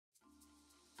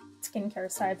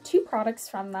skincare. So I have 2 products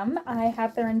from them. I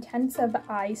have their Intensive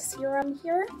Eye Serum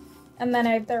here, and then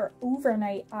I have their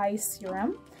Overnight Eye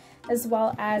Serum, as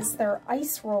well as their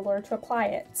ice roller to apply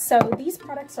it. So these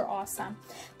products are awesome.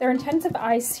 Their Intensive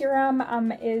Eye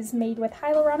Serum is made with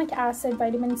hyaluronic acid,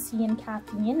 vitamin C, and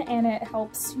caffeine, and it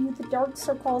helps soothe dark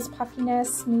circles,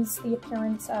 puffiness, smooths the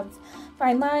appearance of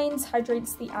fine lines,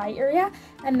 hydrates the eye area.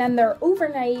 And then their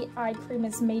Overnight Eye Cream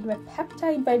is made with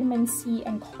peptide, vitamin C,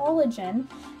 and collagen.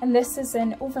 And this is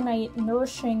an overnight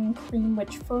nourishing cream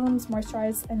which firms,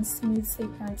 moisturizes, and smooths the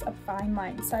appearance of fine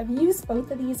lines. So I've used both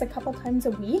of these a couple times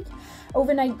a week.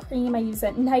 Overnight cream I use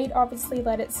at night, obviously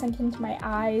let it sink into my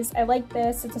eyes. I like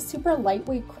this. It's a super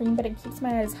lightweight cream, but it keeps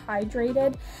my eyes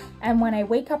hydrated. And when I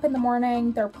wake up in the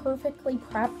morning, they're perfectly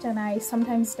prepped, and I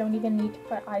sometimes don't even need to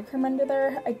put eye cream under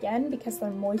there again because they're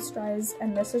moisturized,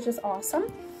 and this is just awesome.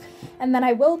 And then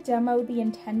I will demo the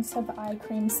Intensive Eye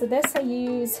Cream. So this I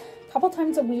use a couple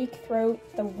times a week throughout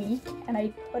the week, and I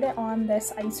put it on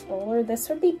this ice roller. This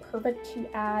would be perfect to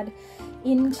add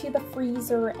into the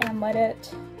freezer and let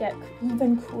it get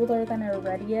even cooler than it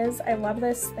already is. I love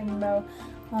this thing though.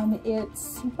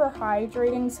 It's super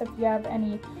hydrating, so if you have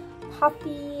any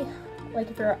puffy, like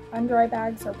if your under eye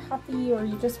bags are puffy, or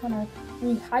you just want to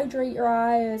rehydrate your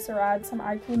eyes or add some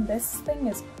eye cream, this thing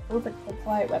is perfect to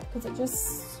apply it with because it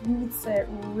just soothes it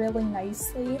really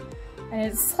nicely. And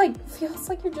it's like, feels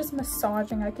like you're just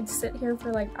massaging. I could sit here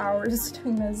for like hours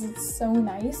doing this. It's so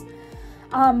nice.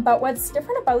 But what's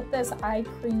different about this eye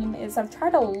cream is I've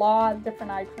tried a lot of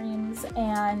different eye creams,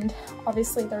 and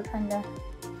obviously they're trying to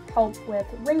help with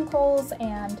wrinkles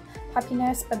and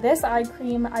puffiness, but this eye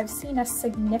cream, I've seen a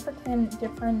significant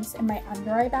difference in my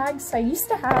under eye bags. So I used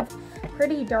to have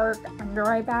pretty dark under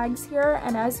eye bags here,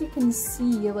 and as you can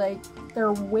see, like,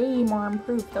 they're way more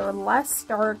improved. They're less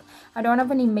dark. I don't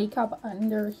have any makeup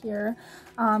under here.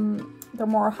 They're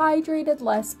more hydrated,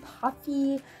 less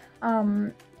puffy,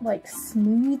 like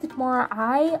smoothed more.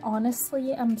 I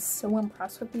honestly am so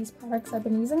impressed with these products. I've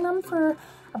been using them for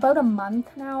about a month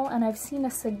now, and I've seen a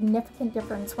significant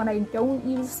difference. When I don't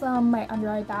use them, my under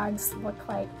eye bags look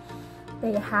like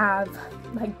they have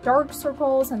like dark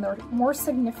circles and they're more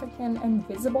significant and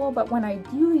visible, but when I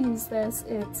do use this,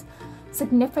 it's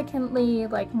significantly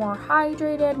like more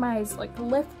hydrated. My eyes like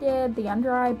lifted, the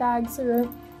under eye bags are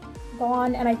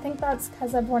gone, and I think that's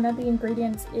because of one of the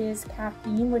ingredients is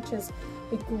caffeine, which is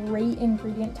a great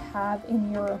ingredient to have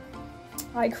in your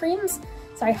eye creams.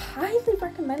 So I highly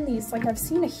recommend these. Like, I've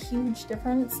seen a huge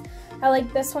difference. I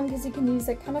like this one because you can use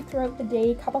it kind of throughout the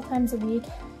day, a couple times a week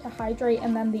to hydrate,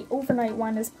 and then the overnight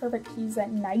one is perfect to use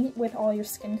at night with all your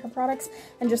skincare products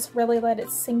and just really let it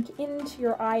sink into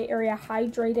your eye area,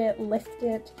 hydrate it, lift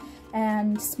it,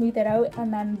 and smooth it out.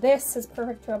 And then this is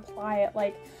perfect to apply it.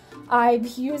 Like,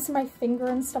 I've used my finger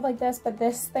and stuff like this, but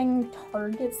this thing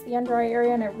targets the under eye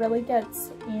area and it really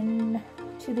gets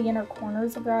into the inner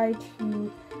corners of your eye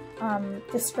to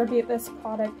distribute this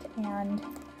product and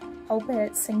help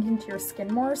it sink into your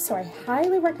skin more. So I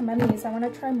highly recommend these. I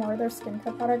want to try more of their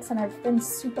skincare products, and I've been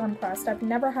super impressed. I've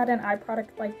never had an eye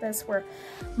product like this where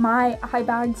my eye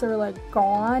bags are like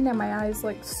gone and my eyes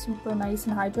like super nice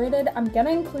and hydrated. I'm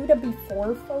gonna include a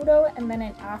before photo and then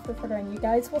an after photo, and you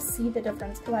guys will see the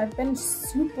difference because I've been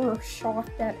super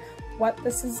shocked at what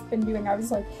this has been doing. I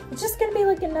was like, it's just gonna be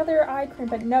like another eye cream,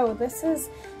 but no, this has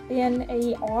been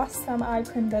a awesome eye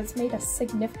cream that's made a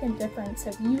significant difference.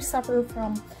 If you suffer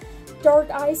from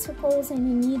dark eye circles and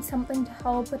you need something to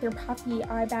help with your puffy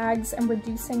eye bags and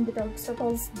reducing the dark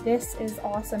circles, this is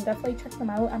awesome. Definitely check them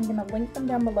out. I'm gonna link them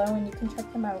down below and you can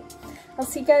check them out. I'll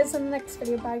see you guys in the next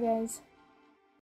video. Bye guys.